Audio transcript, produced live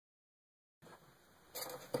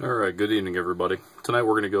Alright, good evening everybody. Tonight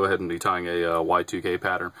we're going to go ahead and be tying a Y2K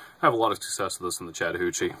pattern. I have a lot of success with this in the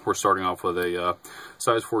Chattahoochee. We're starting off with a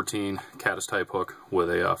size 14 caddis type hook with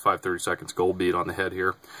a 5/32 gold bead on the head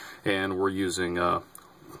here. And we're using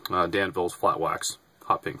Danville's flat wax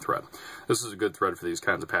hot pink thread. This is a good thread for these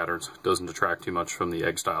kinds of patterns. It doesn't detract too much from the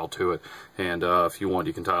egg style to it. And if you want,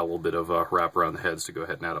 you can tie a little bit of wrap around the heads to go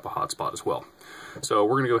ahead and add up a hot spot as well. So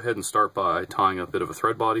we're going to go ahead and start by tying a bit of a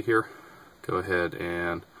thread body here. Go ahead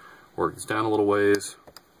and work this down a little ways.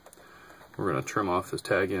 We're going to trim off this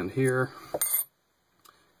tag end here,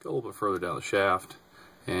 go a little bit further down the shaft,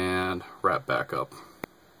 and wrap back up,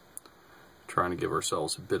 trying to give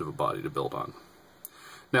ourselves a bit of a body to build on.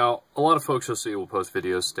 Now, a lot of folks you'll see will post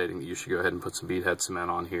videos stating that you should go ahead and put some bead head cement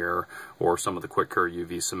on here, or some of the quick cure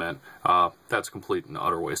UV cement. That's a complete and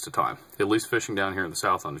utter waste of time. At least fishing down here in the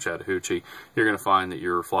south on the Chattahoochee, you're going to find that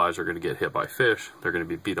your flies are going to get hit by fish, they're going to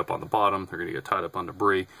be beat up on the bottom, they're going to get tied up on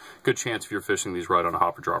debris. Good chance if you're fishing these right on a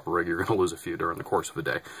hopper dropper rig, you're going to lose a few during the course of a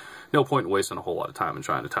day. No point in wasting a whole lot of time in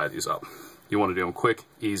trying to tie these up. You want to do them quick,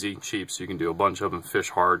 easy, cheap, so you can do a bunch of them, fish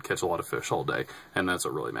hard, catch a lot of fish all day, and that's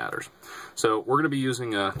what really matters. So we're going to be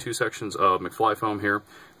using two sections of McFly foam here.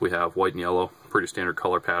 We have white and yellow, pretty standard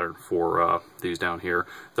color pattern for these down here,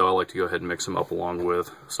 though I like to go ahead and mix them up along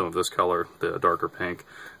with some of this color, the darker pink.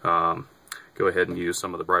 Go ahead and use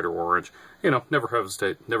some of the brighter orange. You know, never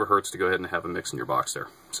hesitate, never hurts to go ahead and have a mix in your box there.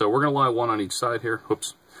 So we're going to lie one on each side here.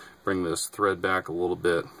 Oops, bring this thread back a little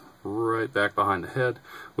bit, right back behind the head.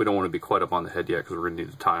 We don't want to be quite up on the head yet because we're going to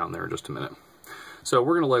need to tie on there in just a minute. So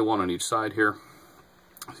we're going to lay one on each side here.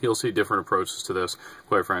 You'll see different approaches to this.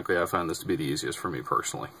 Quite frankly, I find this to be the easiest for me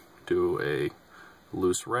personally. Do a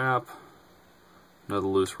loose wrap, another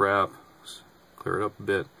loose wrap, clear it up a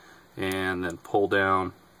bit, and then pull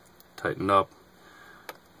down, tighten up,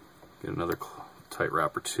 get another tight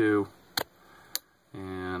wrap or two,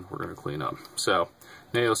 and we're going to clean up. So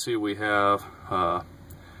now you'll see we have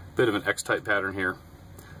bit of an X-type pattern here.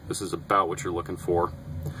 This is about what you're looking for.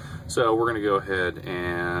 So we're going to go ahead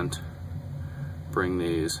and bring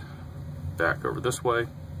these back over this way,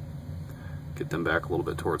 get them back a little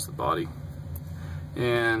bit towards the body,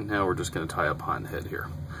 and now we're just going to tie up behind the head here.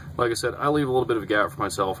 Like I said, I leave a little bit of a gap for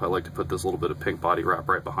myself. I like to put this little bit of pink body wrap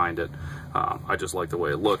right behind it. I just like the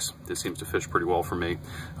way it looks. This seems to fish pretty well for me.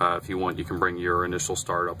 If you want, you can bring your initial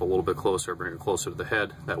start up a little bit closer, bring it closer to the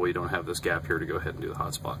head. That way you don't have this gap here to go ahead and do the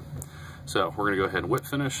hot spot. So we're going to go ahead and whip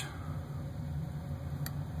finish.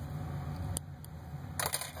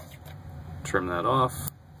 Trim that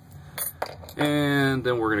off. And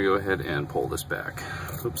then we're going to go ahead and pull this back.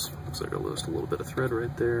 Oops, looks like I lost a little bit of thread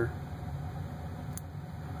right there.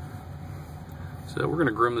 So we're going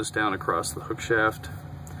to groom this down across the hook shaft.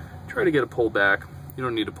 Try to get it pulled back. You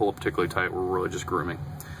don't need to pull it particularly tight, we're really just grooming.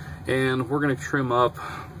 And we're going to trim up,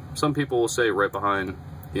 some people will say right behind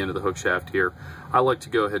the end of the hook shaft here. I like to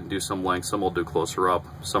go ahead and do some length, some will do closer up,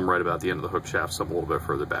 some right about the end of the hook shaft, some a little bit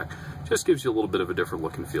further back. Just gives you a little bit of a different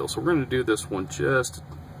look and feel. So we're going to do this one just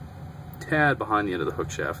a tad behind the end of the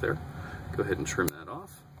hook shaft there. Go ahead and trim that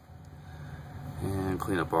off. And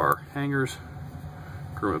clean up our hangers,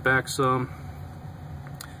 groom it back some.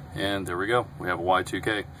 And there we go, we have a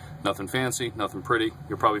Y2K. Nothing fancy, nothing pretty.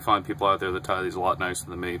 You'll probably find people out there that tie these a lot nicer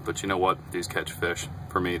than me, but you know what? These catch fish.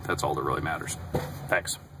 For me, that's all that really matters.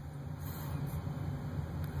 Thanks.